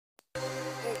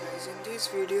guys, in this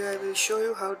video I will show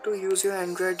you how to use your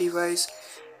Android device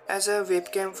as a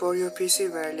webcam for your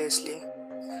PC wirelessly.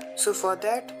 So for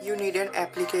that you need an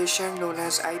application known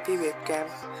as IP webcam.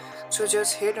 So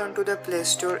just head onto the Play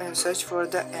Store and search for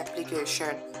the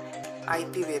application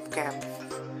IP webcam.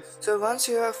 So once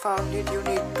you have found it, you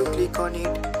need to click on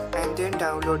it and then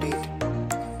download it.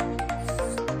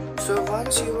 So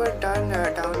once you are done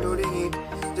downloading it,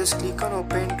 just click on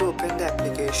open to open the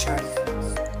application.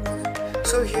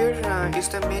 So here is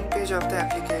the main page of the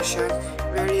application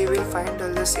where you will find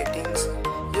all the settings.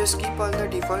 Just keep all the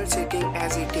default setting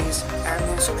as it is and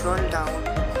then scroll down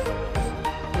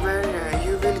where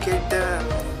you will get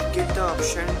the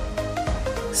option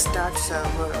Start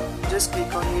Server. Just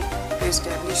click on it to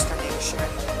establish connection.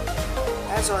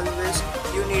 As always,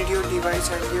 you need your device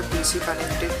and your PC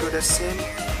connected to the same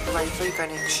Wi-Fi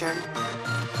connection.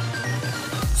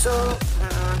 So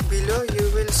below you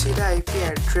will see the IP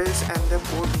address and the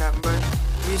port number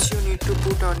which you need to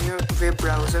put on your web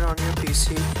browser on your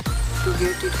PC to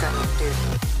get it connected.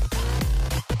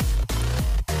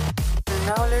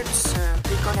 Now let's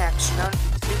click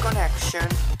on action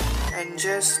and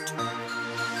just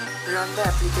run the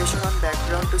application on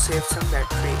background to save some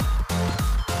battery.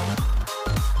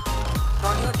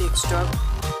 On your desktop,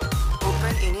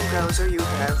 open any browser you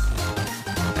have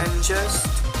and just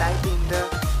type in the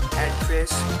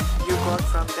address you got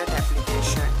from that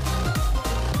application.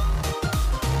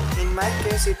 In my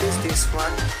case it is this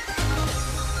one,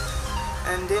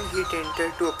 and then hit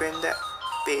enter to open the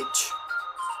page.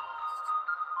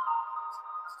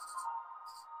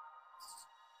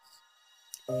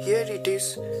 Here it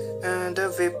is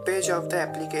the web page of the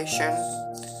application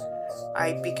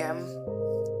IPCam.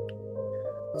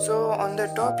 So on the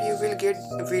top you will get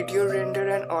video render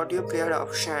and audio player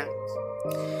option.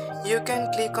 You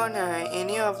can click on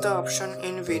any of the option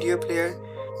in video player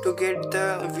to get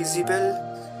the visible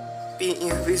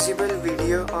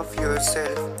video of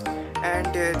yourself, and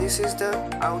this is the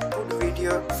output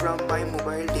video from my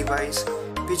mobile device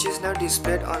which is now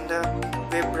displayed on the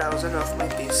web browser of my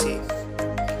PC.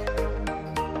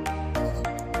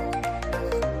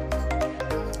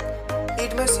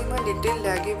 It may seem a little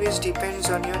laggy, which depends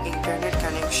on your internet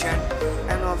connection,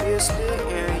 and obviously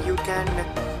you can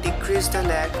decrease the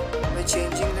lag by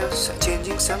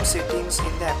changing some settings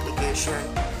in the application.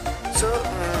 So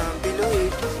below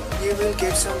it you will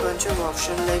get some bunch of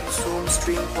options like zoom,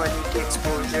 stream quality,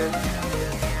 exposure,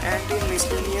 and in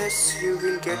miscellaneous you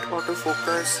will get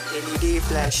autofocus, LED,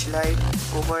 flashlight,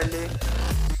 overlay.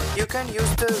 You can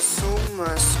use the zoom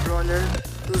scroller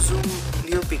to zoom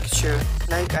your picture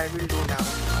like I will do now.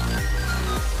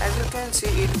 As you can see,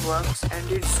 it works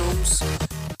and it zooms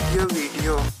your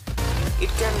video. It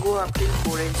can go up till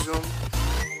 4x zoom,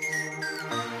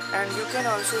 and you can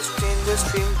also change the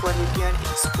stream quality and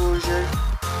exposure,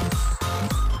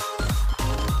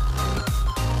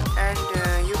 and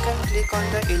you can click on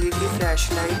the LED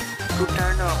flashlight to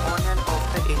turn on and off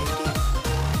the LED.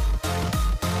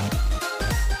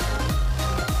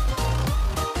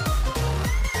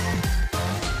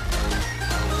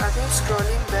 Again,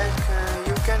 scrolling back,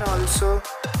 you can also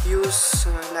use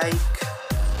like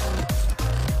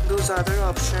those other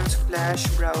options, Flash,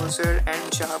 browser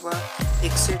and Java,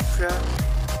 etc.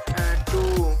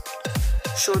 To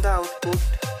show the output,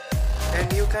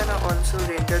 and you can also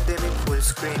render them in full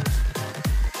screen.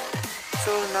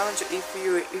 So now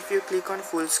if you click on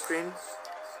full screen,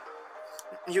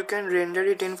 you can render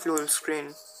it in full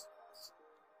screen.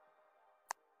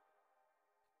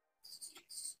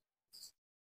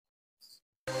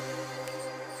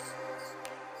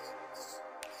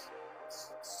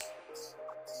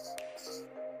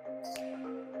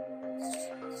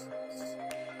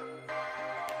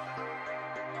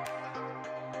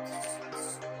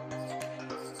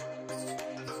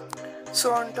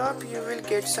 So on top you will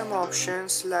get some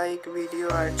options like video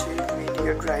archive,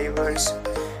 video drivers.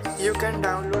 You can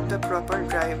download the proper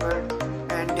driver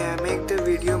and make the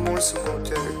video more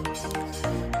smoother.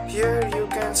 Here you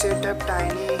can set up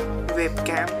tiny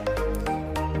webcam,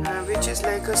 which is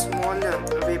like a small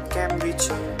webcam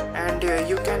and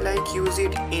you can like use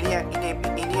it in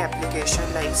any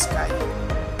application like Skype,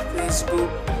 Facebook,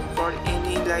 for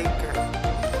any like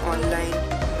online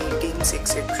meetings,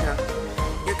 etc.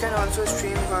 You can also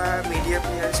stream via media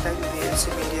players like VLC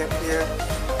Media Player.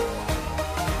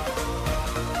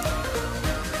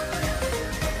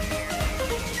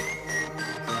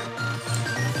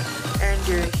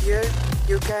 And here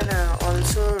you can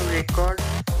also record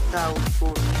the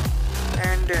output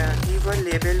and give a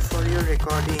label for your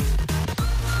recording.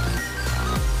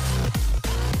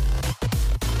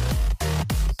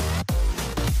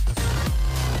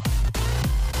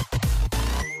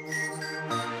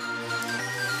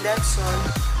 That's all.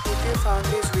 If you found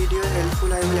this video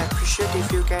helpful, I will appreciate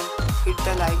if you can hit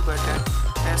the like button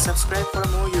and subscribe for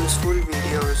more useful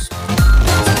videos.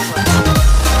 Thanks for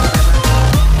watching.